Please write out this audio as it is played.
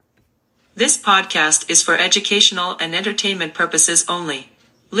This podcast is for educational and entertainment purposes only.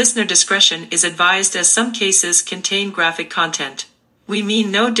 Listener discretion is advised as some cases contain graphic content. We mean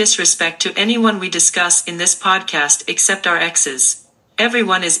no disrespect to anyone we discuss in this podcast except our exes.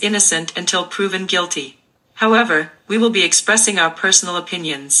 Everyone is innocent until proven guilty. However, we will be expressing our personal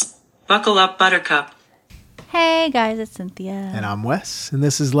opinions. Buckle up, Buttercup. Hey guys, it's Cynthia. And I'm Wes, and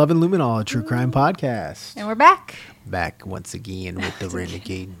this is Love and Luminol, a true crime podcast. And we're back. Back once again with the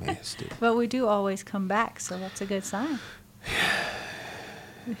Renegade Master. But we do always come back, so that's a good sign.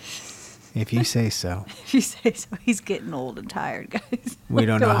 If you say so. If you say so. He's getting old and tired, guys. We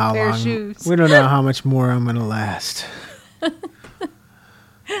don't know how long. We don't know how much more I'm going to last.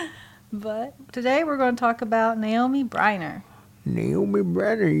 But today we're going to talk about Naomi Briner. Naomi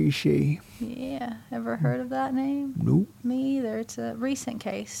Briner, you see? Yeah. Ever heard of that name? Nope. Me either. It's a recent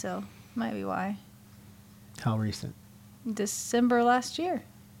case, so might be why. How recent? December last year.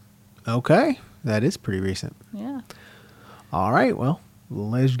 Okay. That is pretty recent. Yeah. All right. Well,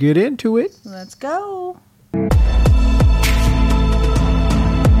 let's get into it. Let's go.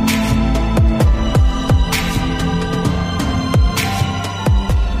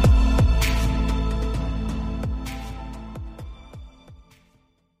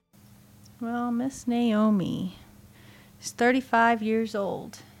 Well, Miss Naomi is 35 years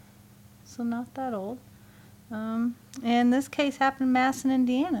old, so not that old. And this case happened in Madison,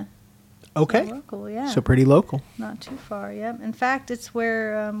 Indiana. Okay. So local, yeah. So pretty local. Not too far, yep. In fact, it's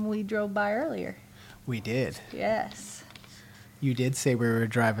where we drove by earlier. We did. Yes. You did say we were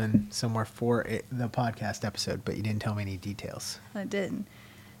driving somewhere for the podcast episode, but you didn't tell me any details. I didn't.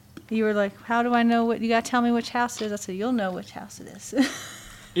 You were like, how do I know what, you got to tell me which house it is. I said, you'll know which house it is.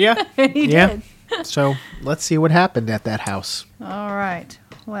 Yeah. And he did. So let's see what happened at that house. All right.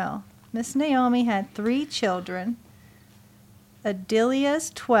 Well, Miss Naomi had 3 children. Adelia's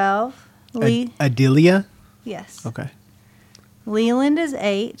 12. Adelia? Yes. Okay. Leland is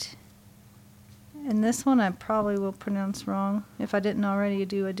 8. And this one I probably will pronounce wrong. If I didn't already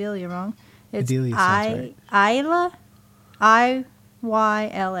do Adelia wrong. It's Adelia sounds Isla. Iyla.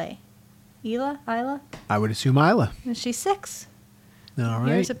 Isla? I would assume Isla. And she's 6. All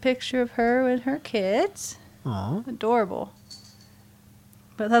right. Here's a picture of her and her kids. Aw. Adorable.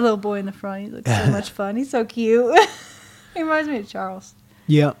 But that little boy in the front, he looks so much fun. He's so cute. He reminds me of Charles.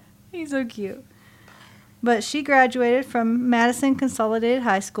 Yep. He's so cute. But she graduated from Madison Consolidated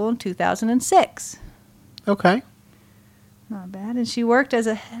High School in 2006. Okay. Not bad. And she worked as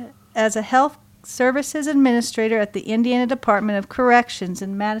a health services administrator at the Indiana Department of Corrections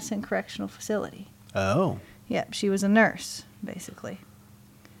in Madison Correctional Facility. Oh. Yep, she was a nurse, basically.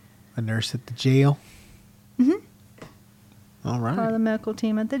 A nurse at the jail? Mm-hmm. All right. Part of the medical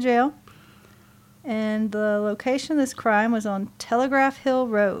team at the jail. And the location of this crime was on Telegraph Hill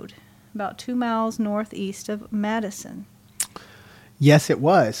Road, about 2 miles northeast of Madison. Yes, it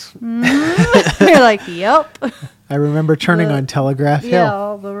was. Mm-hmm. You're like, yep. I remember turning on Telegraph Hill. Yeah,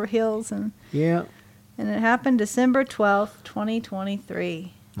 all the hills. And it happened December 12th,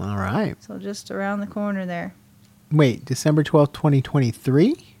 2023. All right. So just around the corner there. Wait, December 12th,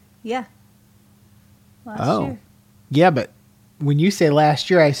 2023? Yeah. Last year. Yeah, but when you say last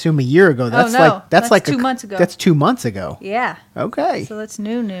year, I assume a year ago. That's that's like 2 months ago. That's 2 months ago. Yeah. Okay. So that's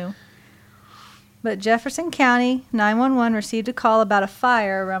new. But Jefferson County 911 received a call about a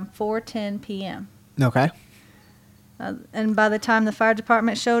fire around 4:10 p.m. Okay. And by the time the fire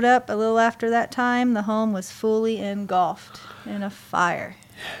department showed up, a little after that time, the home was fully engulfed in a fire.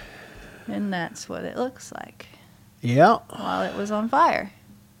 And that's what it looks like. Yeah. While it was on fire.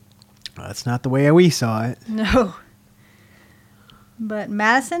 That's not the way we saw it. No. But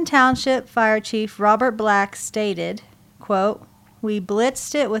Madison Township Fire Chief Robert Black stated, quote, "We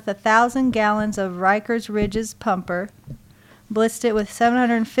blitzed it with 1,000 gallons of Rikers Ridge's pumper, blitzed it with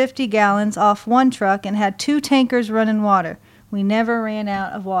 750 gallons off one truck, and had 2 tankers running water. We never ran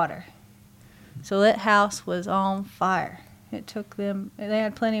out of water." So that house was on fire. It took them, they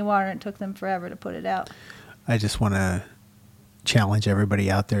had plenty of water, and it took them forever to put it out. I just want to challenge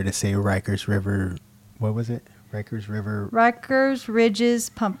everybody out there to say Rikers River, what was it? Rikers Ridge's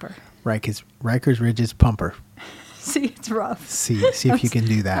pumper. Rikers Ridge's pumper. See, it's rough. See if you can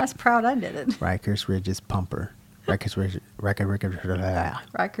do that. I was proud I did it. Rikers Ridge's pumper. Rikers Ridge's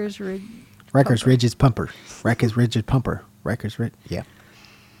pumper. Rikers Ridge's pumper. Rikers Ridge. Yeah.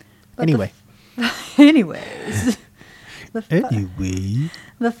 Anyway. Anyways. The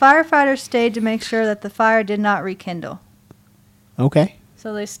firefighters stayed to make sure that the fire did not rekindle. Okay.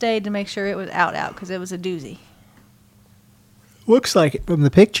 So they stayed to make sure it was out because it was a doozy. Looks like it from the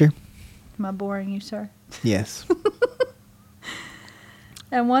picture. Am I boring you, sir? Yes.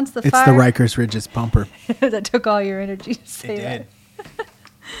 And once the It's fire... the Rikers Ridges pumper. that took all your energy to say It that. did.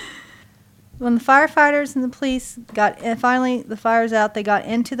 When the firefighters and the police and finally the fire's out, they got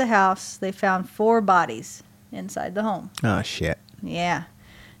into the house. They found 4 bodies inside the home. Oh, shit. Yeah.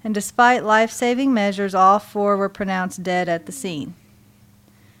 And despite life-saving measures, all 4 were pronounced dead at the scene.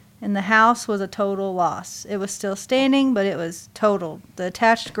 And the house was a total loss. It was still standing, but it was total. The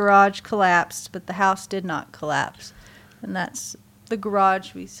attached garage collapsed, but the house did not collapse. And that's the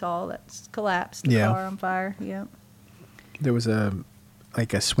garage we saw that's collapsed. The car on fire. Yep. There was a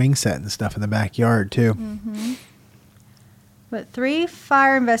swing set and stuff in the backyard, too. Mm-hmm. But 3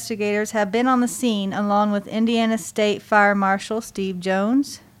 fire investigators have been on the scene, along with Indiana State Fire Marshal Steve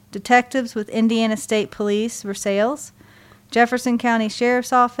Jones, detectives with Indiana State Police Versailles, Jefferson County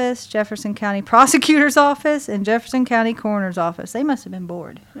Sheriff's Office, Jefferson County Prosecutor's Office, and Jefferson County Coroner's Office. They must have been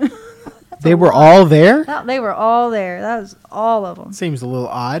bored. They were all there? They were all there. That was all of them. Seems a little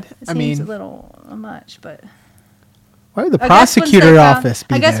odd. It seems a little much, but... Why would the prosecutor office be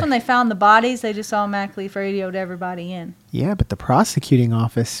there? I guess when they found the bodies, they just automatically radioed everybody in. Yeah, but the prosecuting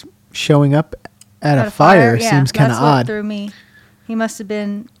office showing up at a fire seems kind of odd. That's what threw me. He must have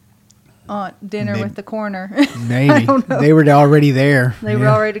been on dinner with the coroner. Maybe. I don't know. They were already there. They were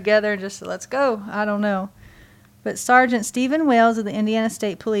already together and just said, let's go. I don't know. But Sergeant Stephen Wales of the Indiana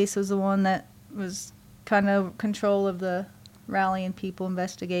State Police was the one that was kind of control of the rallying people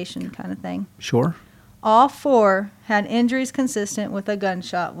investigation kind of thing. Sure. All 4 had injuries consistent with a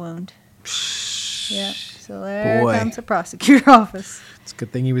gunshot wound. Yep. So there comes the prosecutor's office. It's a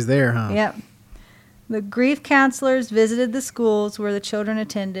good thing he was there, huh? Yep. The grief counselors visited the schools where the children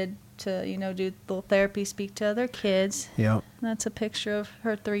attended to, do little therapy, speak to other kids. Yep. That's a picture of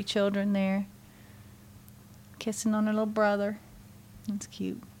her 3 children there. Kissing on her little brother. That's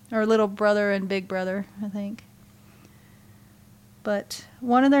cute. Or little brother and big brother, I think. But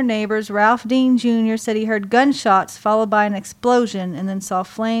one of their neighbors, Ralph Dean Jr., said he heard gunshots followed by an explosion and then saw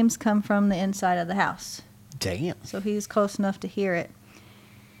flames come from the inside of the house. Damn. So he was close enough to hear it.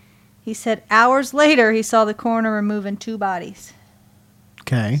 He said hours later he saw the coroner removing 2 bodies.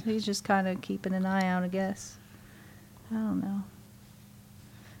 Okay. So he's just kind of keeping an eye out, I guess. I don't know.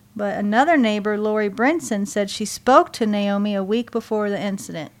 But another neighbor, Lori Brinson, said she spoke to Naomi a week before the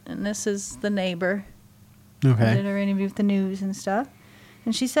incident. And this is the neighbor. Okay. Did her interview with the news and stuff.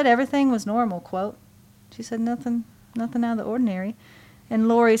 And she said everything was normal, quote. She said nothing out of the ordinary. And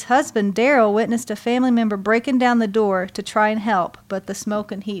Lori's husband, Daryl, witnessed a family member breaking down the door to try and help, but the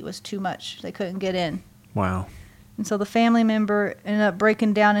smoke and heat was too much. They couldn't get in. Wow. And so the family member ended up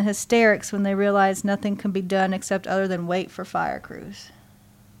breaking down in hysterics when they realized nothing could be done except other than wait for fire crews,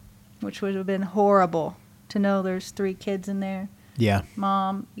 which would have been horrible to know there's 3 kids in there. Yeah.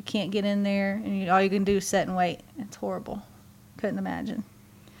 Mom, you can't get in there, and all you can do is sit and wait. It's horrible. Couldn't imagine.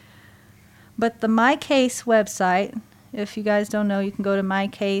 But the My Case website, if you guys don't know, you can go to My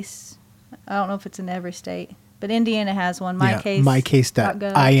Case. I don't know if it's in every state, but Indiana has one. mycase.in.gov.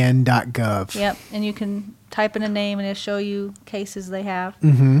 Yep, and you can type in a name, and it'll show you cases they have.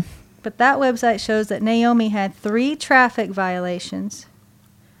 Mm-hmm. But that website shows that Naomi had 3 traffic violations,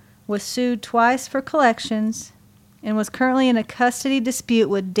 was sued twice for collections, and was currently in a custody dispute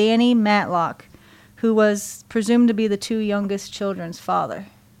with Danny Matlock, who was presumed to be the 2 youngest children's father.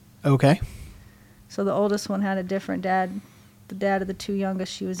 Okay. So the oldest one had a different dad. The dad of the 2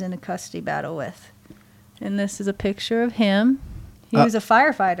 youngest she was in a custody battle with. And this is a picture of him. He was a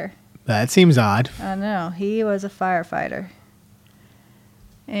firefighter. That seems odd. I know. He was a firefighter.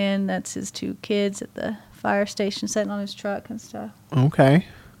 And that's his 2 kids at the fire station sitting on his truck and stuff. Okay.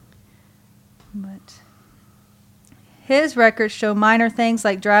 But his records show minor things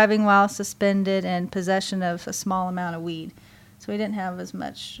like driving while suspended and possession of a small amount of weed. So he didn't have as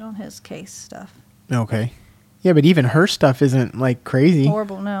much on his case stuff. Okay. Yeah, but even her stuff isn't, crazy.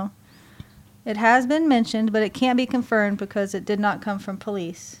 Horrible, no. It has been mentioned, but it can't be confirmed because it did not come from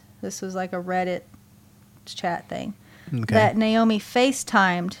police. This was like a Reddit chat thing. Okay. That Naomi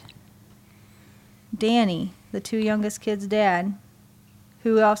FaceTimed Danny, the 2 youngest kids' dad,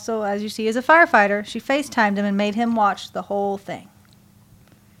 who also, as you see, is a firefighter. She FaceTimed him and made him watch the whole thing,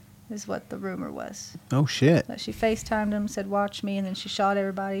 is what the rumor was. Oh, shit. But she FaceTimed him, said, watch me, and then she shot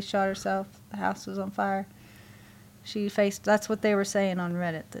everybody, shot herself. The house was on fire. That's what they were saying on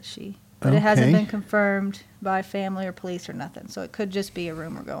Reddit, but it hasn't been confirmed by family or police or nothing, so it could just be a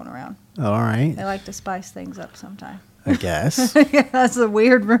rumor going around. All right. They like to spice things up sometime. I guess. Yeah, that's a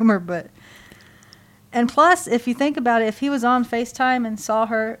weird rumor, but... And plus, if you think about it, if he was on FaceTime and saw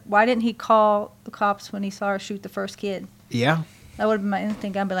her, why didn't he call the cops when he saw her shoot the first kid? Yeah. That would have been my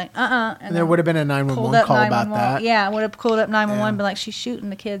instinct. I'd be like, And there would have been a 911 call about that. Yeah, I would have called up 911 and been like, she's shooting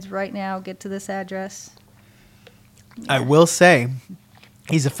the kids right now. Get to this address. Yeah. I will say,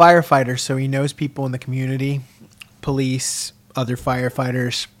 he's a firefighter, so he knows people in the community, police, other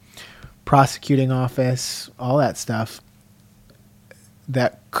firefighters, prosecuting office, all that stuff.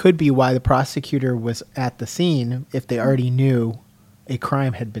 That could be why the prosecutor was at the scene if they already knew a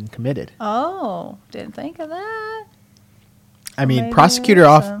crime had been committed. Oh, didn't think of that. I mean,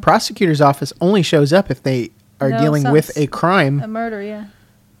 prosecutor's office only shows up if they are dealing with a crime. A murder, yeah.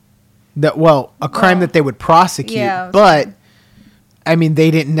 A crime that they would prosecute. Yeah, but, I mean,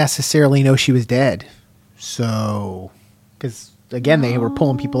 they didn't necessarily know she was dead. So, because, again, they were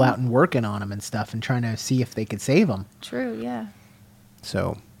pulling people out and working on them and stuff and trying to see if they could save them. True, yeah.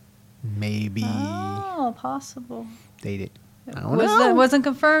 So, maybe... Oh, possible. They did. I don't know. It wasn't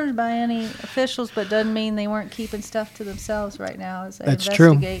confirmed by any officials, but doesn't mean they weren't keeping stuff to themselves right now as they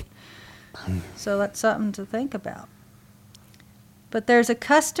investigate. True. So that's something to think about. But there's a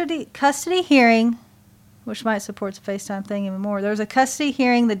custody hearing, which might support the FaceTime thing even more. There was a custody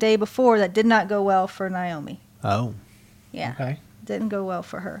hearing the day before that did not go well for Naomi. Oh. Yeah. Okay. Didn't go well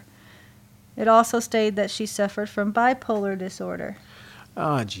for her. It also stated that she suffered from bipolar disorder.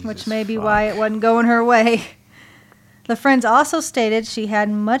 Oh, Jesus. Which may be why it wasn't going her way. The friends also stated she had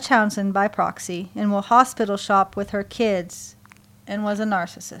Munchausen by proxy and will hospital shop with her kids and was a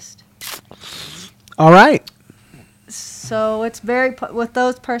narcissist. All right. So it's very, with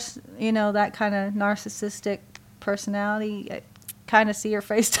those that kind of narcissistic personality, I kind of see her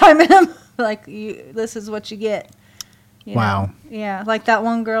FaceTiming him. Like, this is what you get. Wow. Yeah, like that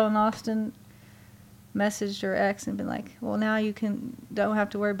one girl in Austin messaged her ex and been like, well, now you don't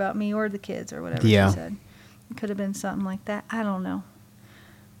have to worry about me or the kids or whatever she said. It could have been something like that. I don't know.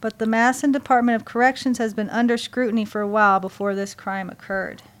 But the Madison Department of Corrections has been under scrutiny for a while before this crime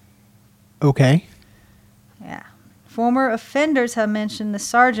occurred. Okay. Yeah. Former offenders have mentioned the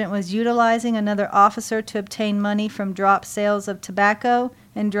sergeant was utilizing another officer to obtain money from drop sales of tobacco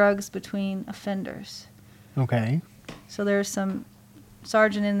and drugs between offenders. Okay. So there's some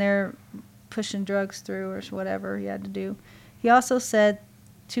sergeant in there pushing drugs through or whatever he had to do. He also said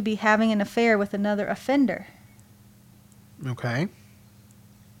to be having an affair with another offender. Okay.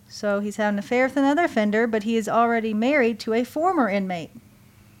 So he's having an affair with another offender, but he is already married to a former inmate.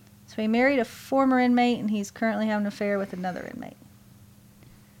 So he married a former inmate, and he's currently having an affair with another inmate.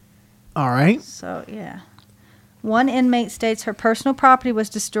 All right. So, yeah. One inmate states her personal property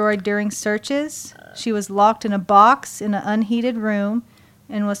was destroyed during searches. She was locked in a box in an unheated room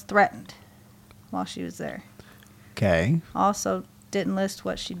and was threatened while she was there. Okay. Also didn't list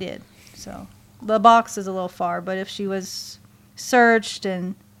what she did. So the box is a little far, but if she was searched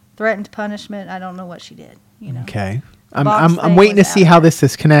and threatened punishment, I don't know what she did. Okay. I'm waiting to see how this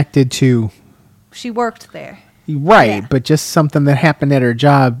is connected to. She worked there. Right, but just something that happened at her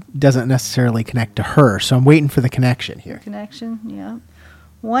job doesn't necessarily connect to her. So I'm waiting for the connection here. Yeah.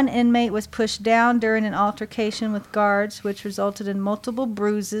 One inmate was pushed down during an altercation with guards, which resulted in multiple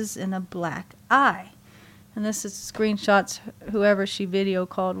bruises and a black eye. And this is screenshots, whoever she video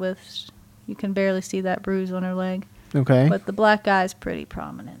called with. You can barely see that bruise on her leg. Okay. But the black eye is pretty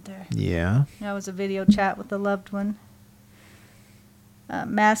prominent there. Yeah. That was a video chat with a loved one.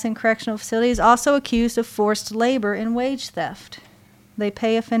 Madison Correctional Facility is also accused of forced labor and wage theft. They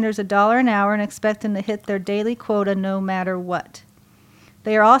pay offenders $1 an hour and expect them to hit their daily quota no matter what.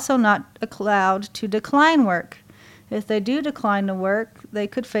 They are also not allowed to decline work. If they do decline to work, they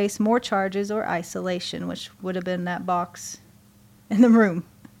could face more charges or isolation, which would have been that box in the room.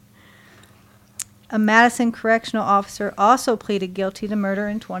 A Madison correctional officer also pleaded guilty to murder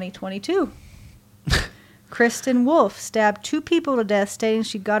in 2022. Kristen Wolf stabbed 2 people to death, stating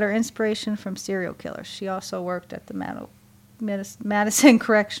she got her inspiration from serial killers. She also worked at the Madison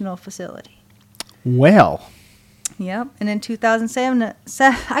Correctional Facility. Well. Yep. And in 2007,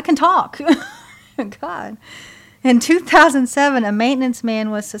 I can talk. God. In 2007, a maintenance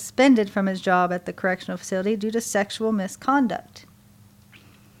man was suspended from his job at the correctional facility due to sexual misconduct.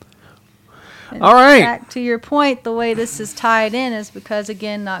 And all right. Back to your point, the way this is tied in is because,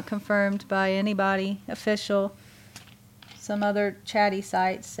 again, not confirmed by anybody official. Some other chatty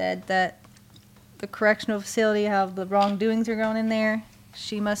sites said that the correctional facility, how the wrongdoings are going in there,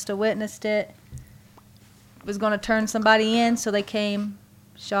 she must have witnessed it, was going to turn somebody in, so they came,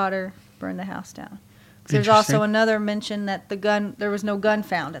 shot her, burned the house down. There's also another mention that there was no gun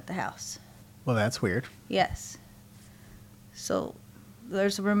found at the house. Well, that's weird. Yes. So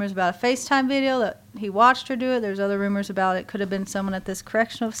there's rumors about a FaceTime video that he watched her do it. There's other rumors about it could have been someone at this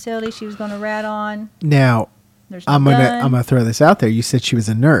correctional facility she was going to rat on. Now, There's no gun. I'm gonna throw this out there. You said she was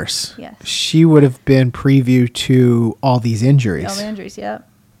a nurse. Yes. She would have been preview to all these injuries. All the injuries, yep.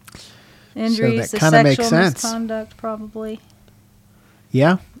 Injuries, that the kinda makes sexual sense. misconduct, probably.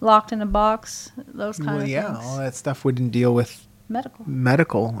 Yeah. Locked in a box, those kind of yeah, things. all that stuff wouldn't deal with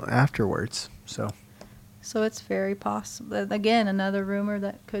Medical. afterwards. So it's very possible. Again, another rumor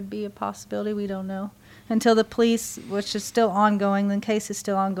that could be a possibility. We don't know. Until the police, which is still ongoing, the case is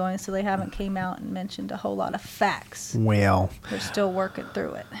still ongoing, so they haven't came out and mentioned a whole lot of facts. Well, They're still working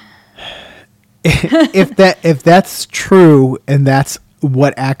through it. if that's true and that's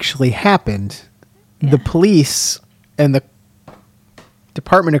what actually happened, the police and the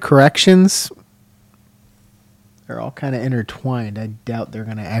Department of Corrections are all kind of intertwined. I doubt they're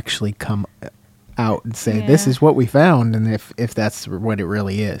going to actually come out and say, this is what we found, and if that's what it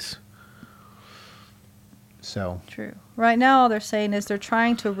really is. So True. Right now, all they're saying is they're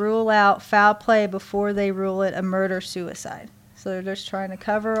trying to rule out foul play before they rule it a murder-suicide. So they're just trying to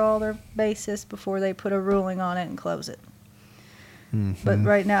cover all their bases before they put a ruling on it and close it. Mm-hmm. But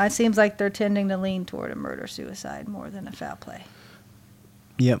right now, it seems like they're tending to lean toward a murder-suicide more than a foul play.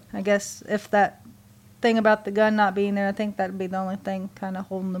 Yep. I guess if that thing about the gun not being there, I think that would be the only thing kind of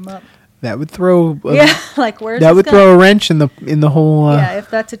holding them up. That would throw like where's that his would gun? throw a wrench in the whole. Yeah,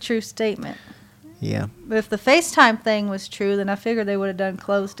 if that's a true statement. Yeah. But if the FaceTime thing was true, then I figured they would have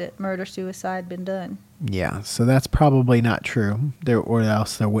closed it. Murder, suicide, been done. Yeah, so that's probably not true. Or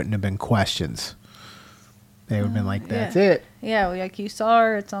else there wouldn't have been questions. They would have been like, that's it. Yeah, like you saw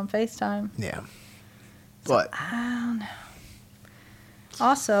her, it's on FaceTime. Yeah. But I don't know.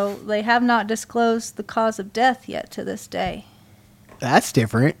 Also, they have not disclosed the cause of death yet to this day. that's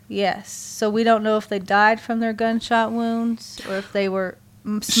different. Yes. So we don't know if they died from their gunshot wounds or if they were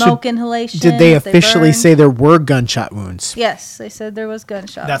smoke inhalation. Did they if officially burned. say there were gunshot wounds? Yes, they said there was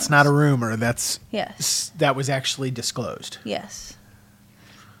gunshot That's wounds. not a rumor. Yes. That was actually disclosed. Yes.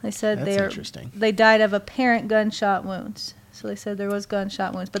 They said That's interesting. they died of apparent gunshot wounds. So they said there was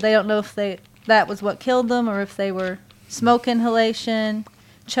gunshot wounds, but they don't know if that was what killed them or if they were smoke inhalation,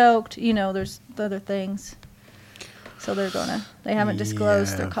 choked, there's other things. So they haven't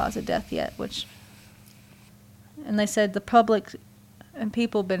disclosed their cause of death yet, and they said the public, and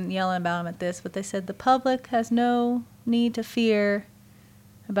people have been yelling about them at this, but they said the public has no need to fear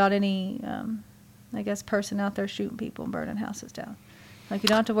about any, person out there shooting people and burning houses down. Like, you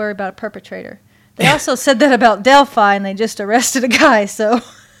don't have to worry about a perpetrator. They also said that about Delphi, and they just arrested a guy, so.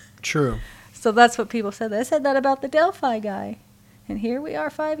 True. So that's what people said. They said that about the Delphi guy. And here we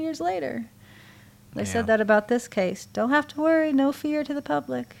are 5 years later. They said that about this case. Don't have to worry, no fear to the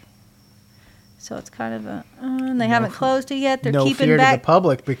public. So it's kind of and they haven't closed it yet. They're keeping fear back. to the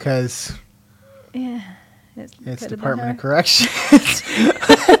public because it's Department of Corrections.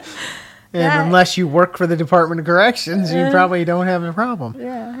 And unless you work for the Department of Corrections, you probably don't have a problem.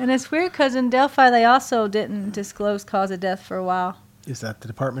 Yeah, and it's weird because in Delphi they also didn't disclose cause of death for a while. Is that the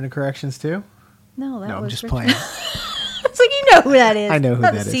Department of Corrections too? No, that was I'm just Richmond. playing. It's like, you know who that is. I know who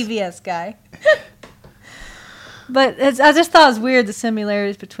not that the is. CVS guy. But I just thought it was weird, the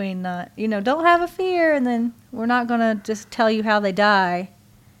similarities between, don't have a fear, and then we're not going to just tell you how they die.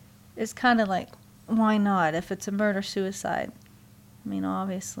 It's kind of like, why not? If it's a murder-suicide, I mean,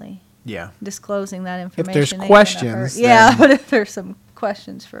 obviously. Yeah. Disclosing that information. If there's ain't gonna questions. hurt. Yeah, but if there's some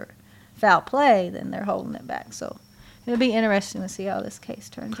questions for foul play, then they're holding it back. So it'll be interesting to see how this case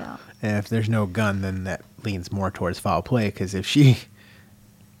turns out. And if there's no gun, then that leans more towards foul play, because if she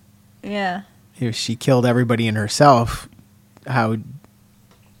killed everybody and herself, how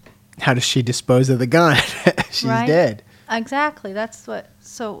does she dispose of the gun? She's dead. Exactly. That's what.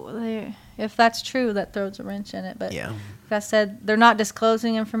 So if that's true, that throws a wrench in it. But like I said, they're not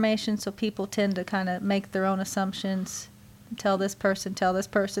disclosing information, so people tend to kind of make their own assumptions. Tell this person.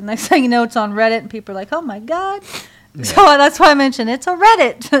 Next thing you know, it's on Reddit, and people are like, "Oh my God!" Yeah. So that's why I mentioned it's a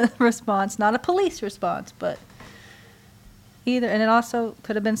Reddit response, not a police response, but either. And it also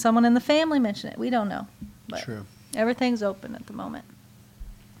could have been someone in the family mentioned it. We don't know. But True. Everything's open at the moment.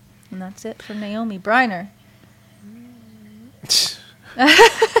 And that's it for Naomi Briner.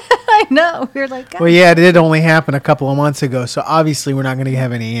 I know. We're like, God. Well, yeah, it did only happen a couple of months ago, so obviously we're not going to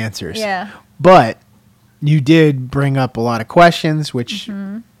have any answers. Yeah. But you did bring up a lot of questions, which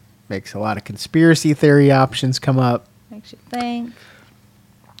makes a lot of conspiracy theory options come up. Makes you think.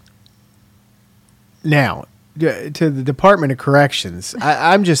 Now, to the Department of Corrections,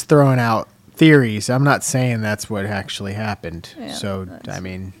 I'm just throwing out theories. I'm not saying that's what actually happened. Yeah, so, I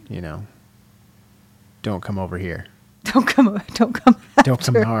mean, don't come over here. Don't come. Don't come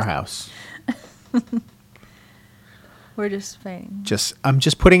to our house. We're just saying. I'm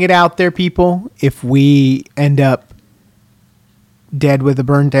just putting it out there, people. If we end up dead with a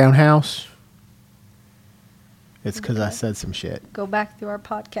burned down house, it's because I said some shit. Go back through our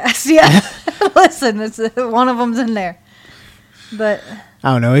podcast. Yeah. Listen, one of them's in there. But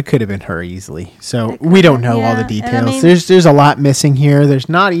I don't know. It could have been her easily. So we don't know all the details. I mean, there's a lot missing here. We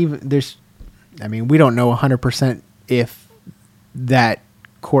don't know 100% if that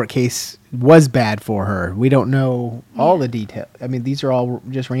court case was bad for her. We don't know all the details. I mean, these are all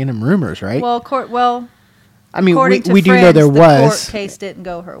just random rumors, right? Well, I mean, according to we do know friends, there the was. court case didn't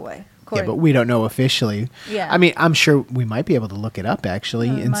go her way. Yeah, but we don't know officially. Yeah. I mean, I'm sure we might be able to look it up actually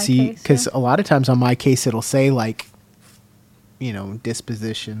and My see, Case, because a lot of times on My Case it'll say like,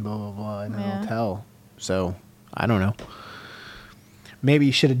 disposition, blah blah blah, and it'll tell. So I don't know. Maybe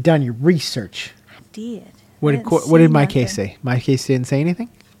you should have done your research. I did. What did My Case say? My Case didn't say anything?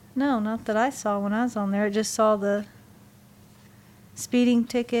 No, not that I saw when I was on there. It just saw the speeding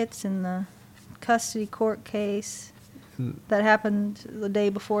tickets and the custody court case that happened the day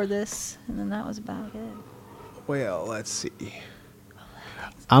before this, and then that was about it. Well, let's see.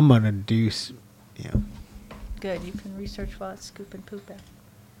 I'm going to do... Good, you can research while it's scooping poop out.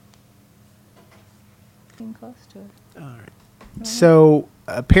 Getting close to it. All right. So,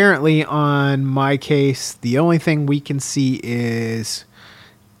 apparently on My Case, the only thing we can see is...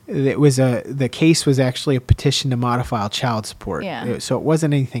 the case was actually a petition to modify child support. Yeah. So it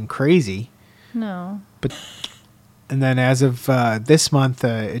wasn't anything crazy. No. And then as of this month,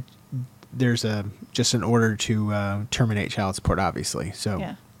 there's just an order to terminate child support, obviously.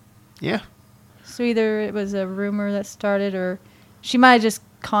 So, yeah. So either it was a rumor that started, or she might have just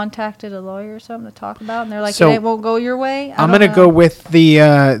contacted a lawyer or something to talk about, and they're like, it won't go your way. I'm going to go with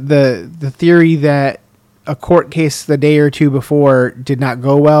the theory that a court case the day or two before did not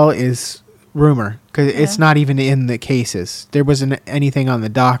go well is rumor, because it's not even in the cases. There wasn't anything on the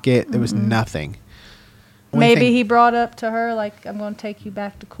docket. There was nothing. Maybe he brought up to her, like, I'm going to take you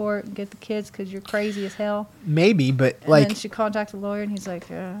back to court and get the kids because you're crazy as hell. Maybe, but and then she contacted a lawyer, and he's like,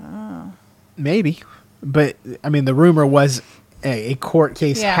 oh. Maybe. But, I mean, the rumor was a court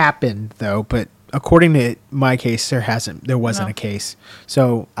case happened, though. But according to My Case, there wasn't a case.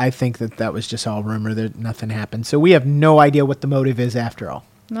 So I think that was just all rumor. That nothing happened. So we have no idea what the motive is after all.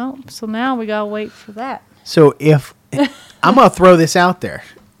 No. So now we got to wait for that. So if... I'm going to throw this out there.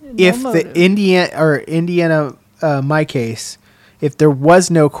 If the Indiana My Case, if there was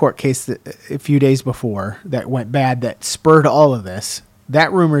no court case a few days before that went bad that spurred all of this,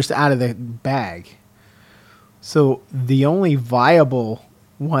 that rumor's out of the bag. So the only viable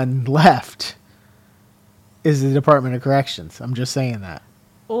one left is the Department of Corrections. I'm just saying that.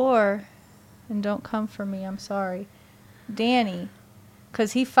 Or, and don't come for me, I'm sorry, Danny,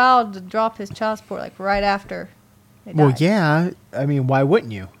 because he filed to drop his child support like right after they died. Well, yeah. I mean, why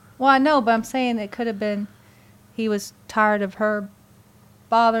wouldn't you? Well, I know, but I'm saying it could have been he was tired of her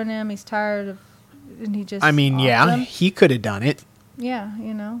bothering him. He's tired of, and he just. I mean, he could have done it. Yeah,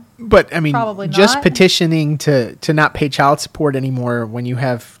 But I mean, probably just not. petitioning to not pay child support anymore when you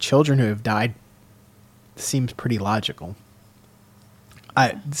have children who have died seems pretty logical.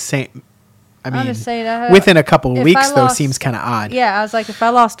 I'm just saying, within a couple of weeks, though, seems kind of odd. Yeah, I was like, if I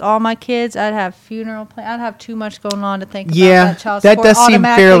lost all my kids, I'd have funeral plan. I'd have too much going on to think about that child support. That does seem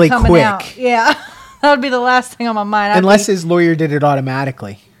fairly quick. Out. Yeah, that would be the last thing on my mind. Unless his lawyer did it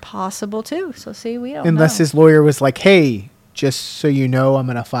automatically. Possible too. So see, we don't know. Unless his lawyer was like, "Hey, just so you know, I'm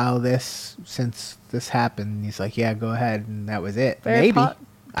going to file this since this happened." And he's like, "Yeah, go ahead," and that was it. Maybe. Possibly.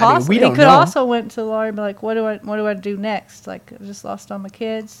 I mean, we don't know. He could also went to the lawyer and be like, what do I do next? Like, I just lost all my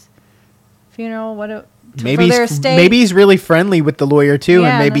kids. Funeral, maybe he's really friendly with the lawyer too,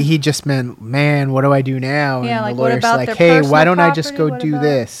 and maybe he just meant, man, what do I do now? Yeah, and like the what lawyer's about like, their hey, personal why don't property? I just go what do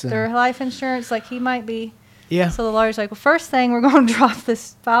this? Their life insurance, like he might be. Yeah. So the lawyer's like, well, first thing we're going to drop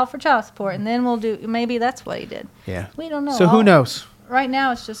this file for child support, and then we'll do. Maybe that's what he did. Yeah. We don't know. So who knows? Right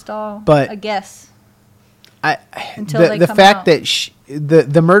now, it's just all a guess. Until the fact that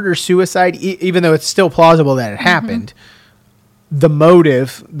the murder suicide, even though it's still plausible that it happened, the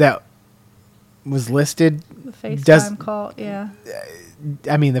motive that was listed, the FaceTime call,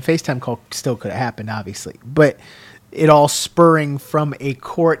 I mean, the FaceTime call still could have happened, obviously, but it all spurring from a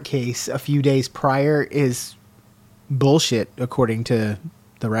court case a few days prior is bullshit, according to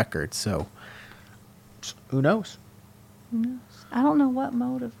the record. So who knows? I don't know what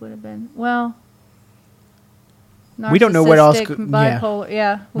motive would have been. Well. We don't know what else.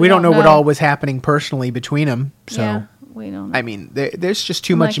 Bipolar, we don't know what all was happening personally between them. So we don't know. I mean, there's just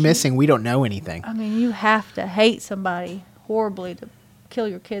too much missing. We don't know anything. I mean, you have to hate somebody horribly to kill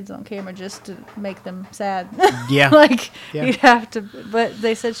your kids on camera just to make them sad. Yeah. Like, Yeah. you'd have to, but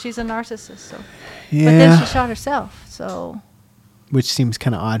they said she's a narcissist, so. Yeah. But then she shot herself, so. Which seems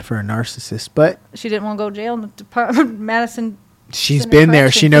kind of odd for a narcissist, but She didn't want to go to jail in the department, Madison. she's Center been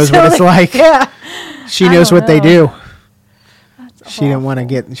there. She Corrections knows what it's Facility. like. Yeah. She I knows don't what they know. do. That's She didn't want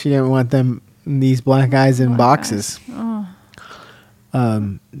to awful. she didn't want them, these black guys in Black boxes. guys. Oh.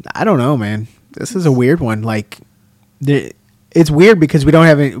 I don't know, man. This is a weird one. Like, it's weird because we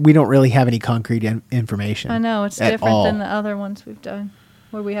don't really have any concrete information. I know, it's at different all. than the other ones we've done,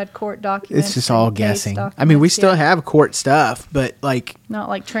 where we had court documents. It's just all and case guessing. I mean, documents, we still yeah. have court stuff, but like Not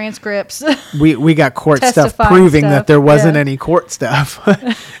like transcripts. we got court stuff Testifying proving stuff, that there wasn't yeah. any court stuff.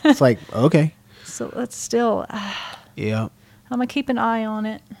 It's like, okay, So let's still, yeah, I'm going to keep an eye on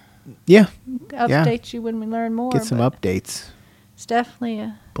it. yeah, Update you when we learn more. get some but updates. It's definitely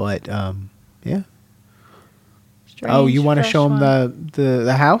a But yeah. strange, Oh, you want to fresh show them one.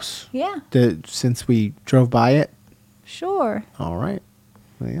 the house? Yeah, Since we drove by it. sure. All right.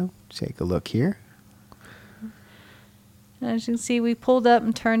 Well, take a look here. As you can see, we pulled up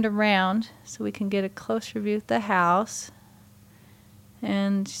and turned around so we can get a closer view of the house.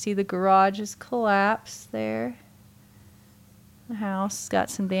 And you see the garage is collapsed there. The house got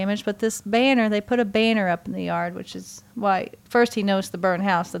some damage, but this banner, they put a banner up in the yard, which is why first he noticed the burned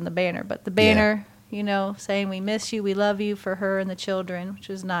house, then the banner. But the banner, you know, saying we miss you, we love you, for her and the children, which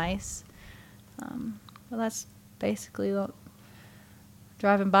was nice. Well, that's basically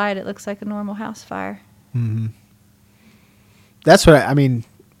driving by it looks like a normal house fire. Mm-hmm. That's what I mean.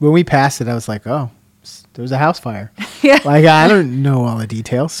 When we passed it, I was like, "Oh, there was a house fire." Yeah. Like I don't know all the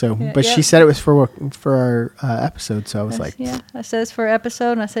details, so Yeah, but yeah. she said it was for our episode, so I was like, Yeah, I said it's for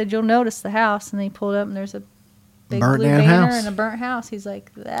episode, and I said you'll notice the house, and then he pulled up, and there's a big Burnt blue down banner house. and a burnt house. He's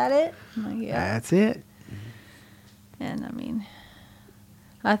like, "That it?" I'm like, "Yeah." "That's it." And I mean,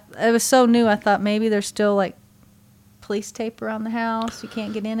 it was so new. I thought maybe there's still like police tape around the house. You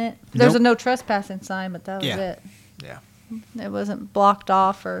can't get in it. There's Nope. a no trespassing sign, but that was Yeah. it. Yeah. It wasn't blocked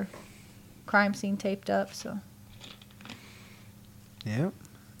off or crime scene taped up. So Yep.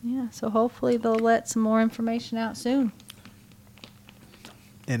 yeah. So hopefully they'll let some more information out soon.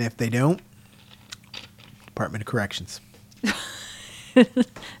 And if they don't, Department of Corrections.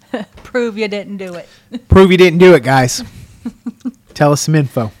 Prove you didn't do it. Prove you didn't do it, guys. Tell us some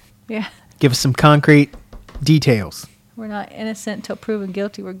info. Yeah. Give us some concrete details. We're not innocent till proven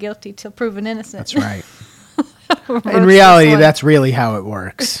guilty. We're guilty till proven innocent. That's right. Reverse In reality, this one. that's really how it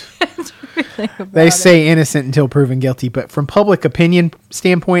works. Think about They it. say innocent until proven guilty, but from public opinion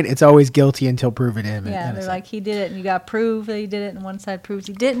standpoint, it's always guilty until proven innocent. Yeah, they're like, he did it, and you got to prove that he did it, and one side proves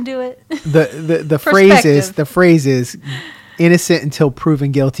he didn't do it. the Perspective. phrase is innocent until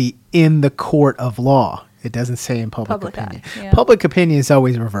proven guilty in the court of law. It doesn't say in public opinion. eye, yeah. Public opinion is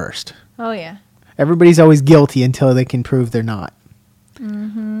always reversed. Oh, yeah. Everybody's always guilty until they can prove they're not.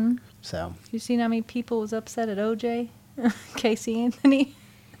 Mm-hmm. So You seen how many people was upset at OJ? Casey Anthony?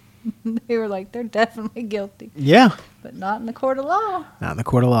 They were like, they're definitely guilty, yeah, but not in the court of law. not in the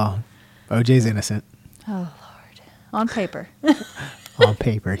court of law. OJ's innocent. Oh, Lord. On paper. On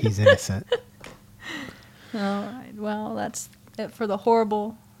paper, he's innocent. All right. Well, that's it for the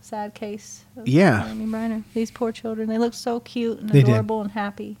horrible, sad case of Yeah. Naomi Briner. These poor children, they look so cute and They did. adorable and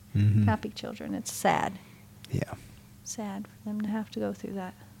happy. Mhm. Happy children. It's sad. Yeah. Sad for them to have to go through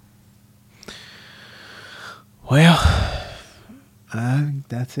that. Well,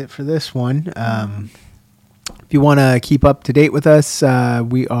 that's it for this one. If you want to keep up to date with us,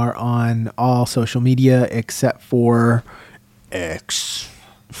 we are on all social media except for X.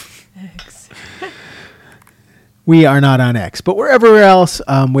 We are not on X, but wherever else,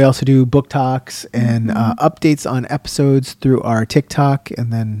 we also do book talks and updates on episodes through our TikTok,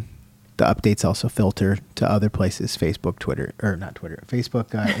 and then the updates also filter to other places: Facebook, Twitter, or not Twitter, Facebook,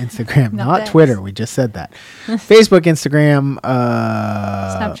 Instagram, Not not X. Twitter. We just said that. Facebook, Instagram,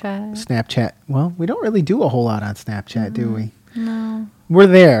 Snapchat. Well, we don't really do a whole lot on Snapchat, do we? No. We're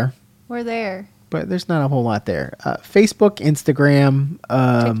there, We're there. but there's not a whole lot there. Facebook, Instagram,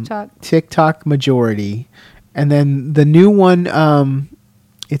 TikTok majority. And then the new one,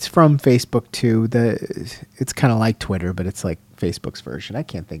 it's from Facebook too. It's kind of like Twitter, but it's like Facebook's version. I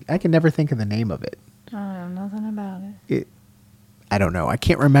can never think of the name of it. I know nothing about it. I don't know. I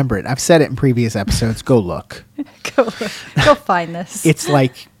can't remember it. I've said it in previous episodes. Go look. Go find this. It's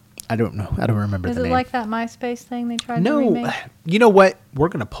like, I don't know. I don't remember Is the it name. like that MySpace thing they tried to No. remake? You know what? We're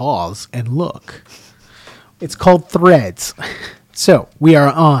going to pause and look. It's called Threads. So we are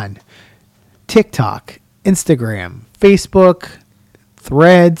on TikTok, Instagram, Facebook,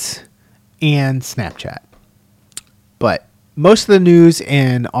 Threads, and Snapchat. But most of the news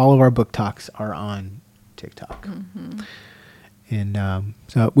and all of our book talks are on TikTok. And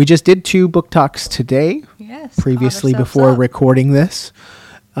so we just did 2 book talks today. Yes. Previously, caught ourselves before up. recording this.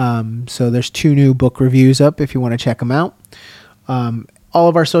 So there's 2 new book reviews up if you want to check them out. All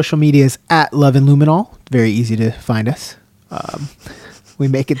of our social media is at Love and Luminol. Very easy to find us. We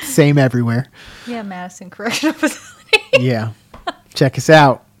make it the same everywhere. Yeah, Madison Correctional Facility. Yeah. Check us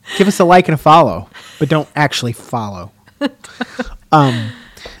out. Give us a like and a follow, but don't actually follow. And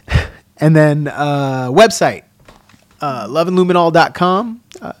then website, loveandluminol.com,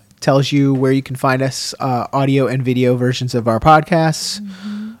 tells you where you can find us, audio and video versions of our podcasts.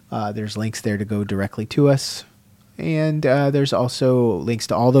 There's links there to go directly to us. And there's also links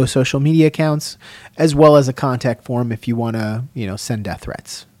to all those social media accounts, as well as a contact form if you want to, send death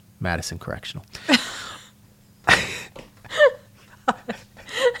threats. Madison Correctional.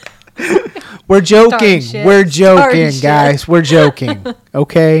 We're joking. shit. We're Starting joking, shit. guys. We're joking.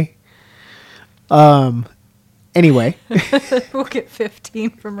 Okay. Anyway, We'll get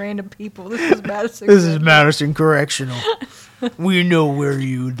 15 from random people. This is Madison. this is Madison Correctional. We know where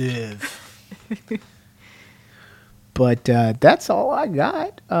you live. But that's all I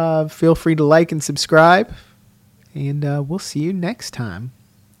got. Feel free to like and subscribe. And we'll see you next time.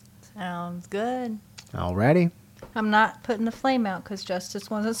 Sounds good. Alrighty. I'm not putting the flame out because justice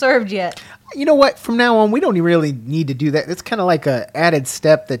wasn't served yet. You know what? From now on, we don't really need to do that. It's kind of like a added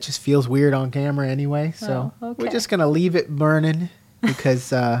step that just feels weird on camera anyway. So okay. we're just going to leave it burning because,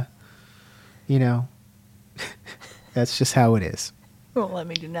 that's just how it is. Won't let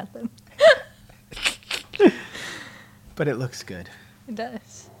me do nothing. But it looks good. It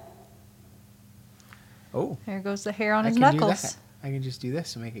does. Oh. There goes the hair on I his can do knuckles. that. I can just do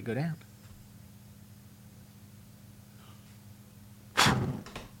this and make it go down.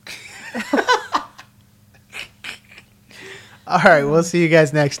 All right, we'll see you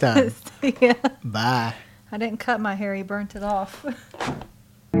guys next time. Yeah. Bye. I didn't cut my hair. He burnt it off.